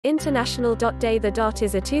International Day. The Dot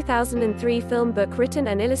is a 2003 film book written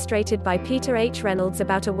and illustrated by Peter H. Reynolds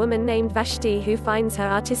about a woman named Vashti who finds her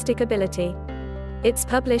artistic ability. It's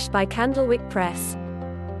published by Candlewick Press.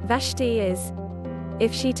 Vashti is.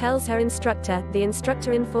 If she tells her instructor, the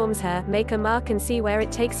instructor informs her, make a mark and see where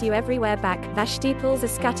it takes you everywhere back. Vashti pulls a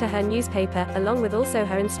scatter her newspaper, along with also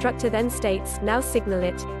her instructor then states, now signal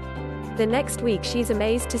it. The next week she's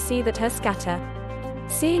amazed to see that her scatter.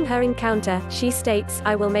 Seeing her encounter, she states,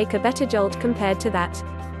 I will make a better jolt compared to that.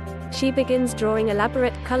 She begins drawing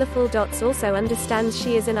elaborate, colorful dots. Also understands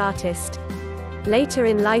she is an artist. Later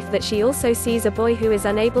in life that she also sees a boy who is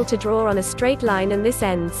unable to draw on a straight line, and this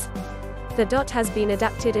ends. The Dot has been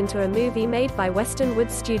adapted into a movie made by Western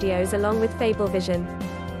Wood Studios along with Fablevision.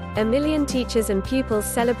 1 million teachers and pupils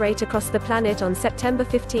celebrate across the planet on September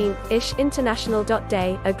 15th, International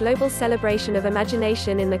Day, a global celebration of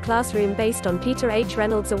imagination in the classroom based on Peter H.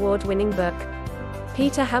 Reynolds' award-winning book.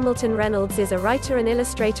 Peter Hamilton Reynolds is a writer and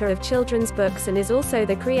illustrator of children's books and is also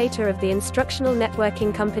the creator of the instructional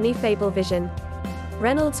networking company Fablevision.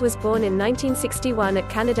 Reynolds was born in 1961 at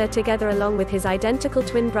Canada together along with his identical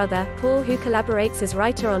twin brother, Paul, who collaborates as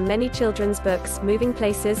writer on many children's books, Moving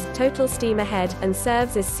Places, Total Steam Ahead, and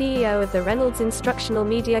serves as CEO of the Reynolds instructional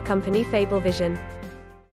media company Fablevision.